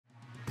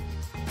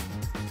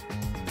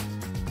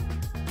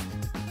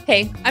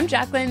Hey, I'm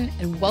Jacqueline,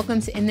 and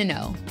welcome to In the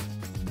Know.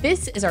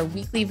 This is our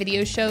weekly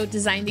video show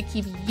designed to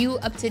keep you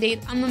up to date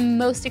on the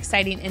most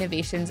exciting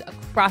innovations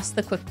across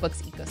the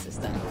QuickBooks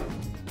ecosystem.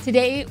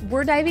 Today,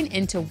 we're diving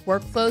into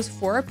workflows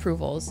for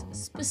approvals,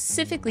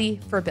 specifically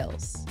for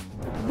bills.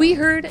 We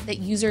heard that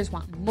users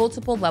want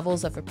multiple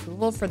levels of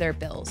approval for their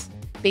bills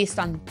based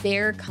on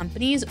their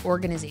company's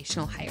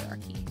organizational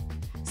hierarchy.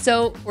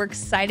 So we're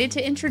excited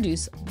to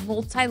introduce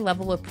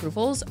multi-level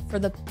approvals for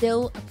the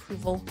bill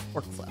approval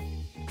workflow.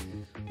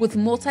 With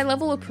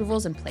multi-level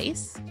approvals in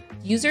place,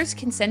 users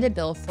can send a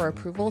bill for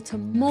approval to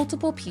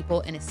multiple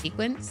people in a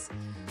sequence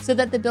so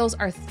that the bills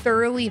are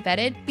thoroughly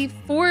vetted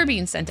before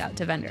being sent out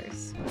to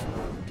vendors.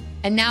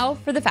 And now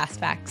for the fast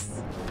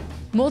facts.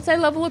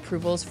 Multi-level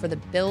approvals for the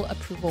bill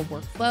approval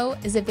workflow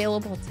is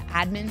available to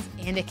admins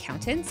and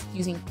accountants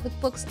using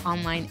QuickBooks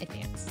Online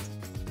Advanced.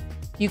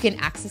 You can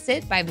access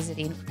it by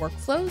visiting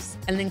Workflows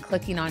and then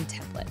clicking on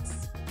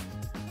Templates.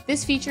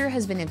 This feature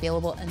has been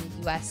available in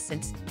the US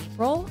since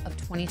April of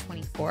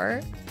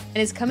 2024 and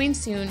is coming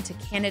soon to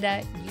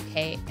Canada,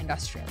 UK, and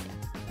Australia.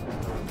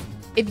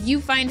 If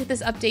you find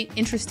this update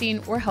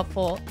interesting or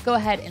helpful, go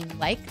ahead and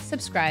like,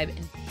 subscribe,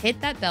 and hit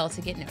that bell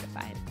to get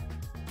notified.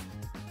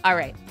 All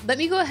right, let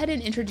me go ahead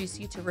and introduce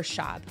you to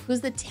Rashab,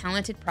 who's the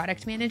talented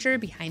product manager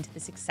behind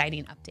this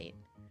exciting update.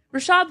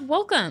 Rashab,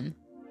 welcome.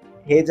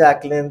 Hey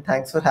Jacqueline,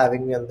 thanks for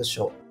having me on the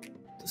show.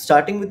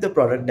 Starting with the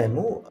product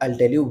demo, I'll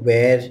tell you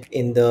where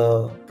in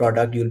the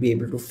product you'll be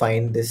able to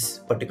find this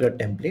particular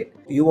template.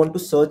 You want to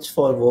search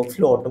for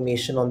workflow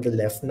automation on the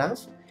left nav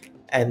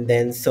and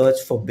then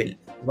search for bill.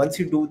 Once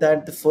you do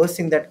that, the first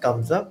thing that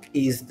comes up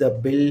is the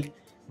bill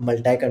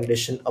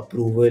multi-condition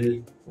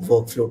approval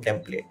workflow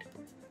template.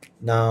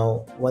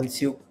 Now,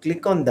 once you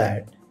click on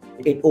that,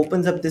 it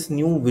opens up this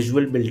new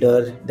visual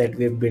builder that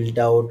we've built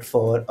out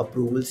for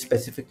approval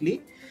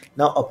specifically.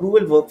 Now,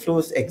 approval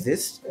workflows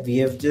exist. We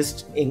have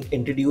just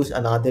introduced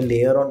another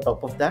layer on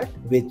top of that,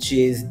 which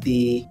is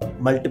the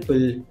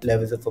multiple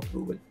levels of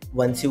approval.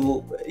 Once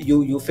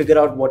you figure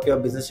out what your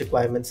business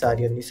requirements are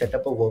and you set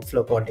up a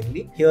workflow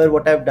accordingly. Here,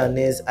 what I've done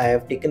is I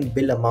have taken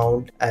bill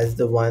amount as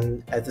the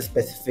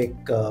specific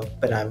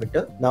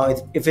parameter. Now,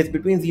 if it's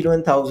between 0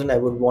 and 1,000, I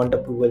would want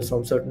approval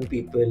from certain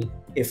people.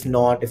 If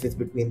not, if it's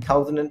between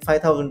 $1,000 and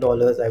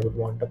 $5,000, I would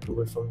want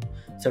approval from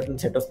certain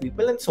set of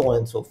people, and so on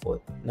and so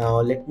forth.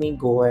 Now, let me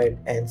go ahead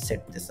and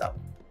set this up.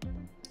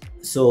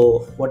 So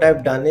what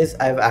I've done is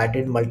I've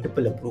added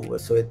multiple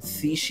approvers. So it's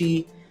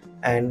Sishi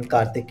and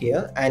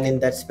Kartikeya, and in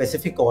that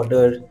specific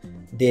order,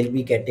 they'll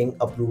be getting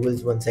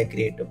approvals once I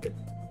create a bill.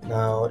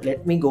 Now,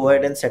 let me go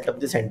ahead and set up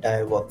this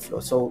entire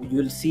workflow. So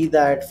you'll see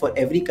that for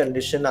every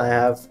condition, I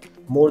have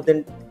more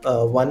than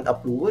one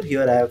approver.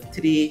 Here I have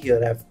 3,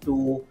 here I have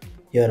 2,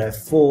 here I have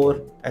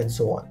 4, and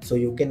so on. So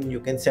you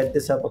can set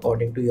this up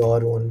according to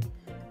your own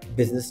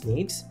business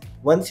needs.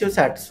 Once you're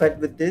satisfied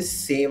with this,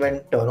 save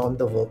and turn on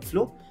the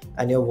workflow,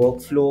 and your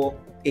workflow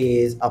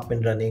is up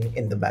and running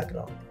in the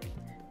background.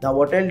 Now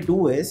what I'll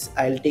do is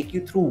I'll take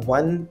you through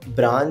one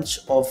branch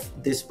of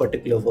this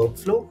particular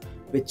workflow,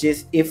 which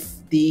is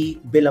if the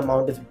bill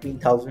amount is between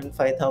 1,000 and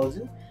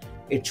 5,000,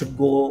 it should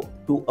go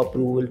to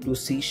approval to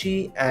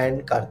Sishi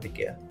and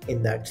Kartikeya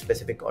in that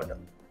specific order,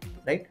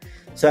 right?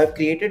 So I've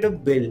created a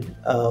bill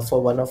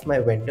for one of my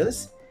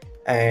vendors,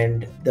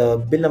 and the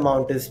bill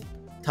amount is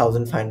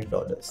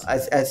 $1,500.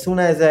 As soon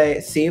as I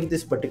save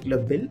this particular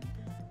bill,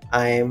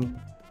 I am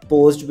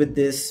posed with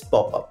this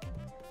pop-up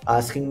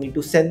asking me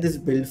to send this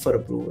bill for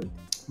approval,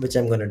 which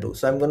I'm going to do.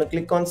 So I'm going to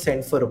click on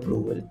send for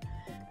approval,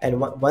 and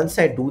once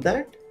I do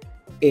that,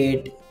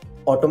 it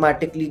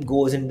automatically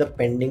goes in the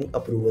pending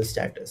approval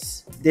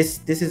status. This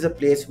is a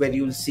place where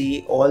you'll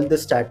see all the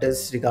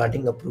status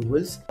regarding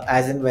approvals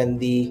as and when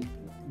the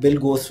bill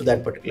goes through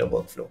that particular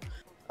workflow.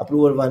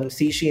 Approver 1,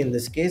 Sishi in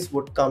this case,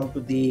 would come to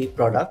the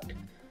product,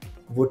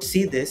 would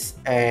see this,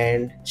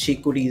 and she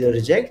could either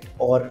reject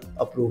or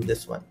approve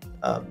this one.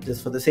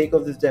 Just for the sake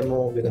of this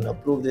demo, we're going to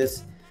approve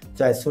this.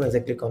 So as soon as I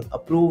click on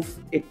approve,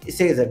 it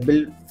says that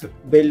bill for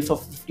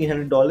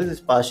 $1,500 is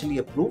partially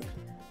approved,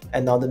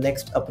 and now the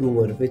next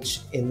approver, which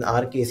in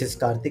our case is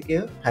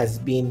Kartikeya, has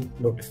been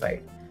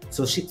notified.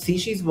 So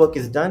Sishi's work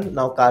is done.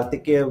 Now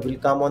Kartikeya will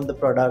come on the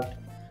product,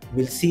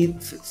 will see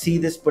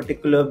this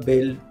particular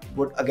bill,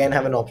 would again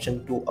have an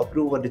option to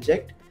approve or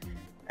reject,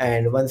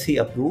 and once he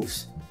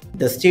approves,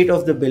 the state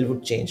of the bill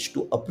would change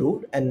to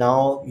approved, and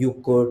now you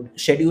could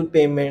schedule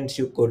payments,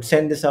 you could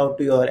send this out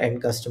to your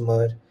end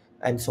customer,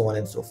 and so on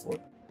and so forth.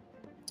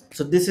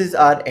 So this is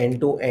our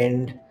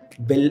end-to-end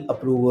bill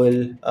approval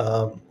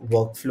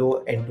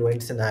workflow,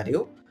 end-to-end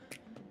scenario.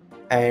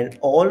 And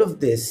all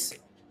of this,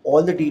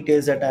 all the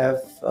details that I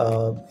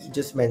have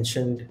just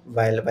mentioned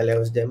while I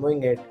was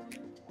demoing it,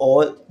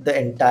 all the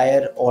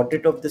entire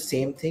audit of the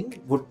same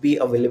thing would be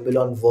available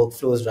on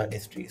Workflows Run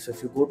History. So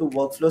if you go to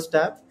Workflows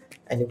tab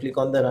and you click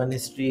on the Run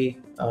History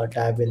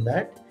tab in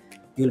that,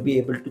 you'll be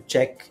able to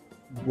check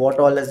what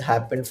all has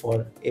happened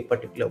for a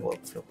particular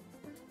workflow.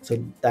 So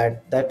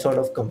that sort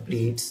of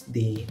completes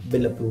the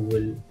bill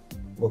approval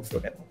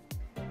workflow demo.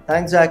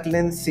 Thanks,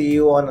 Jacqueline. See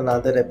you on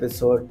another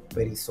episode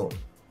very soon.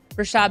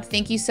 Rashab,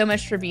 thank you so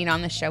much for being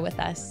on the show with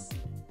us.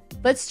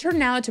 Let's turn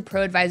now to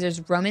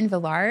ProAdvisors Roman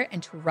Villard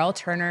and Terrell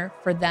Turner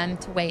for them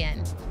to weigh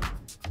in.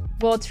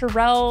 Well,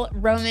 Terrell,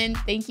 Roman,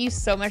 thank you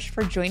so much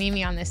for joining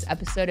me on this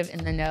episode of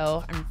In the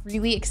Know. I'm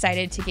really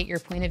excited to get your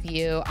point of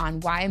view on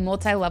why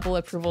multi-level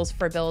approvals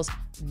for bills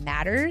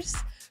matters.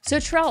 So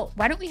Terrell,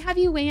 why don't we have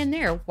you weigh in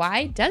there?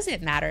 Why does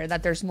it matter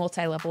that there's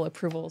multi-level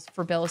approvals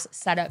for bills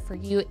set up for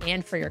you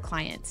and for your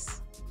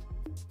clients?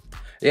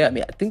 Yeah,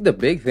 I think the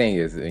big thing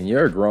is when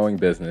you're a growing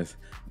business,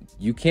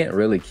 you can't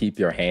really keep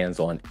your hands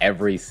on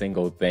every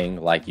single thing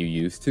like you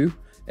used to.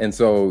 And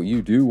so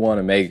you do want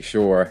to make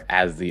sure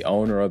as the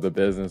owner of the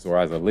business or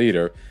as a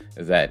leader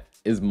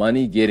is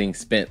money getting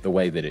spent the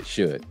way that it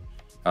should?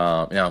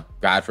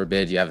 God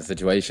forbid you have a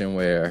situation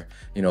where,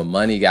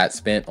 money got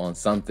spent on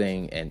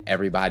something and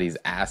everybody's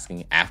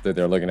asking after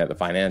they're looking at the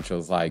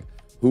financials, like,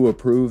 who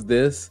approved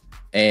this?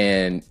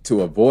 And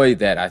to avoid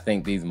that, I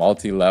think these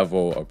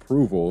multi-level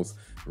approvals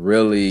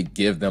really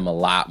give them a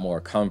lot more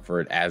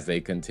comfort as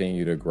they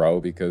continue to grow,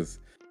 because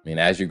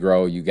as you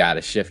grow, you got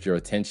to shift your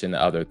attention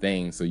to other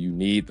things. So you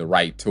need the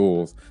right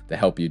tools to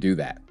help you do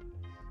that.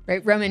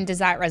 Right. Roman, does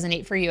that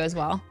resonate for you as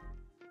well?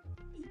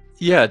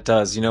 Yeah, it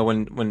does.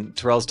 When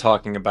Terrell's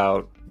talking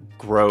about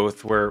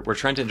growth, we're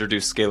trying to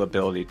introduce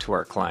scalability to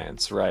our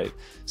clients, right?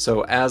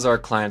 So as our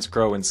clients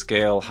grow and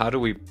scale, how do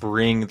we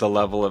bring the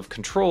level of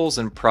controls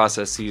and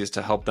processes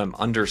to help them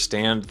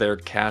understand their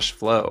cash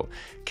flow?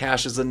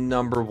 Cash is the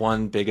number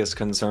one biggest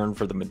concern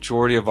for the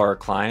majority of our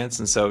clients.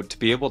 And so to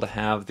be able to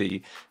have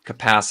the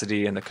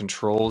capacity and the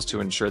controls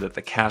to ensure that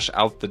the cash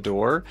out the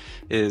door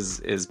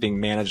is being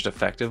managed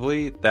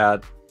effectively,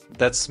 that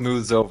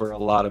smooths over a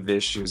lot of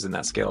issues in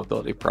that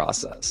scalability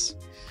process.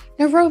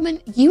 Now,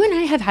 Roman, you and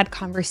I have had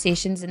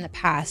conversations in the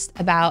past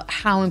about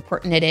how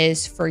important it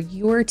is for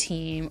your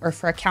team or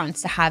for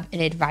accountants to have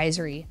an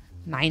advisory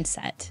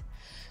mindset.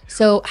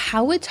 So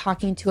how would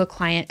talking to a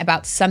client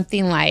about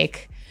something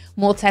like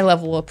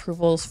multi-level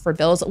approvals for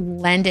bills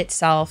lend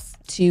itself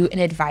to an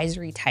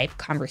advisory type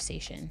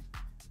conversation?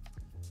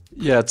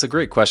 Yeah, it's a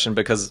great question,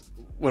 because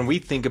when we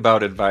think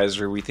about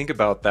advisory, we think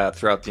about that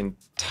throughout the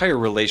entire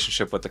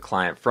relationship with the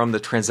client, from the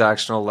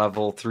transactional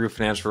level through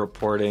financial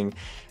reporting.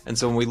 And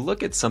so when we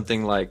look at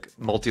something like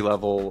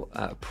multi-level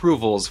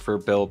approvals for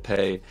bill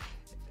pay,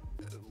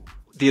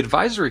 the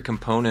advisory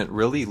component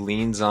really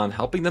leans on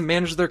helping them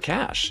manage their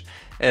cash.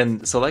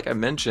 And so like I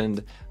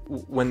mentioned,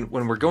 when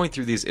we're going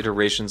through these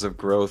iterations of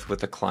growth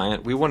with the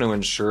client, we want to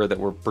ensure that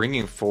we're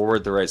bringing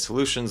forward the right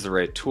solutions, the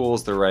right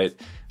tools, the right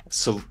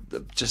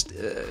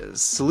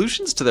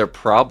solutions to their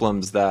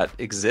problems that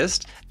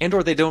exist and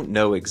or they don't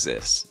know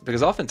exist,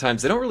 because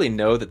oftentimes they don't really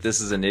know that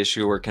this is an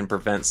issue or can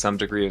prevent some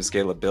degree of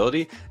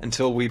scalability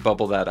until we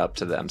bubble that up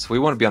to them. So we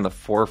want to be on the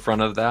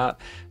forefront of that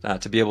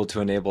to be able to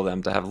enable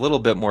them to have a little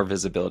bit more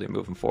visibility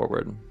moving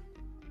forward.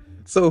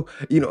 So,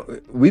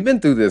 we've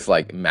been through this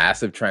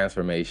massive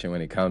transformation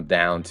when it comes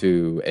down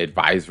to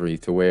advisory,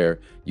 to where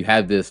you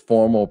have this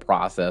formal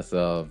process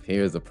of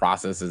here's the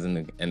processes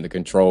and the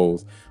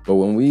controls. But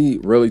when we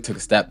really took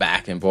a step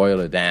back and boiled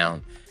it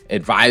down,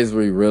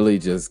 advisory really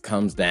just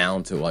comes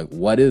down to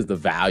what is the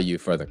value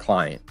for the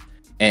client?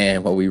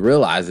 And what we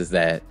realize is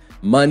that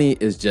money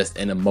is just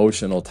an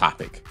emotional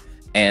topic.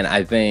 And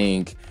I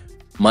think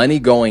money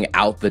going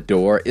out the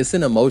door, it's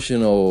an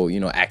emotional,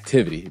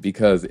 activity,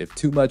 because if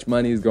too much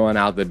money is going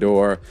out the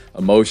door,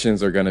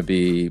 emotions are going to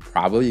be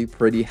probably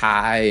pretty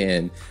high.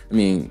 And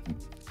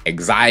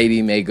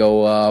anxiety may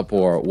go up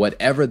or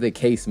whatever the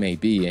case may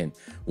be. And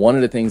one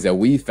of the things that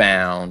we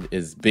found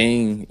is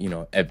being,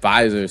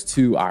 advisors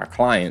to our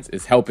clients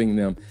is helping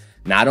them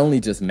not only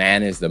just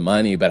manage the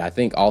money, but I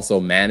think also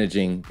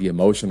managing the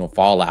emotional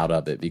fallout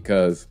of it.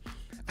 Because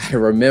I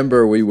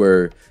remember we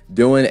were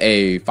doing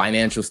a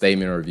financial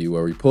statement review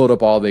where we pulled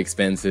up all the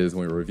expenses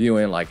and we were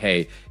reviewing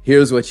hey,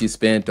 here's what you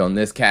spent on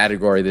this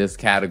category.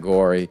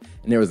 And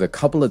there was a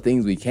couple of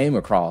things we came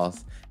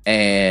across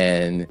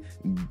and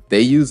they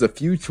used a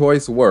few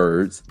choice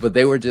words, but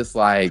they were just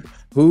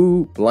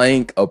who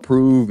blank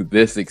approved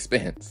this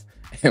expense?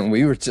 And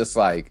we were just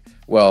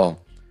well,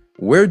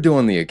 we're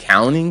doing the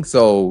accounting,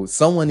 so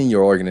someone in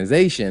your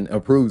organization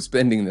approved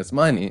spending this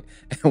money.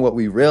 And what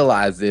we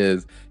realized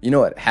is,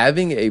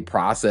 having a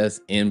process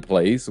in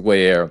place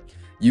where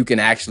you can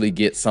actually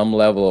get some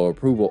level of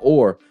approval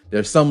or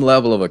there's some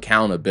level of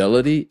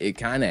accountability, it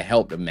kind of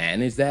helped to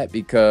manage that.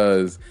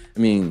 Because,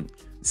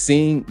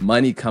 seeing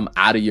money come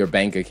out of your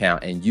bank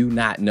account and you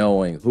not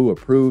knowing who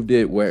approved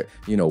it, where,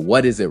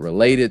 what is it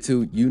related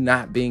to, you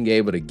not being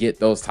able to get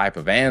those type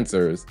of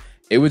answers,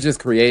 it was just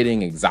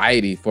creating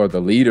anxiety for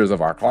the leaders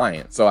of our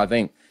clients. So I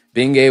think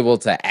being able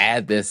to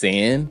add this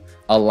in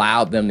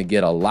allowed them to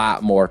get a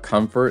lot more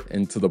comfort,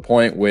 and to the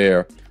point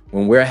where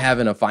when we're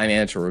having a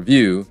financial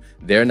review,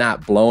 they're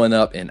not blowing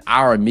up in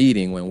our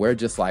meeting when we're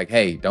just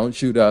hey, don't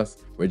shoot us.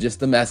 We're just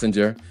the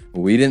messenger.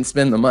 We didn't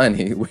spend the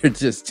money. We're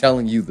just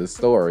telling you the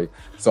story.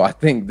 So I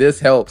think this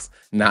helps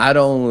not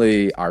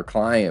only our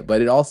client,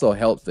 but it also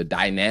helps the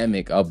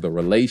dynamic of the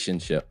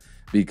relationship.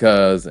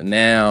 because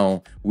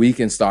now we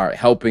can start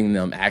helping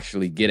them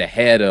actually get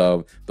ahead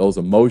of those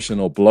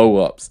emotional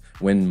blow-ups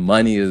when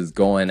money is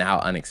going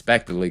out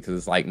unexpectedly, because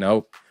it's like,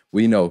 nope,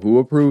 we know who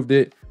approved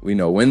it, we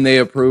know when they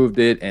approved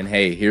it, and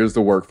hey, here's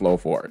the workflow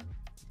for it.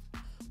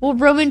 Well,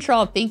 Roman,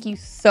 Terrell, thank you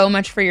so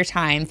much for your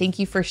time. Thank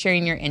you for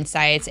sharing your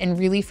insights and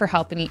really for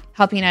helping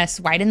us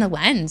widen the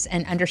lens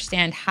and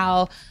understand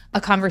how a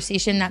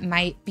conversation that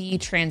might be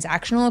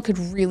transactional could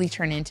really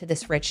turn into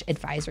this rich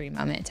advisory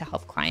moment to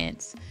help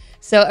clients.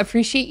 So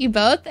appreciate you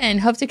both and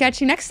hope to catch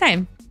you next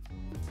time.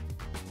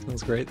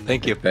 Sounds great.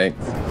 Thank you.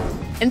 Thanks.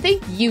 And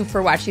thank you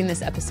for watching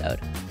this episode.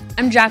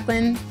 I'm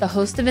Jacqueline, the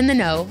host of In the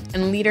Know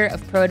and leader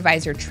of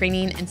ProAdvisor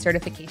training and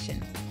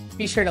certification.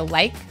 Be sure to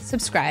like,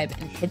 subscribe,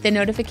 and hit the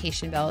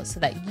notification bell so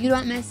that you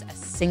don't miss a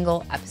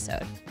single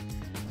episode.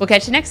 We'll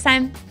catch you next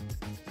time.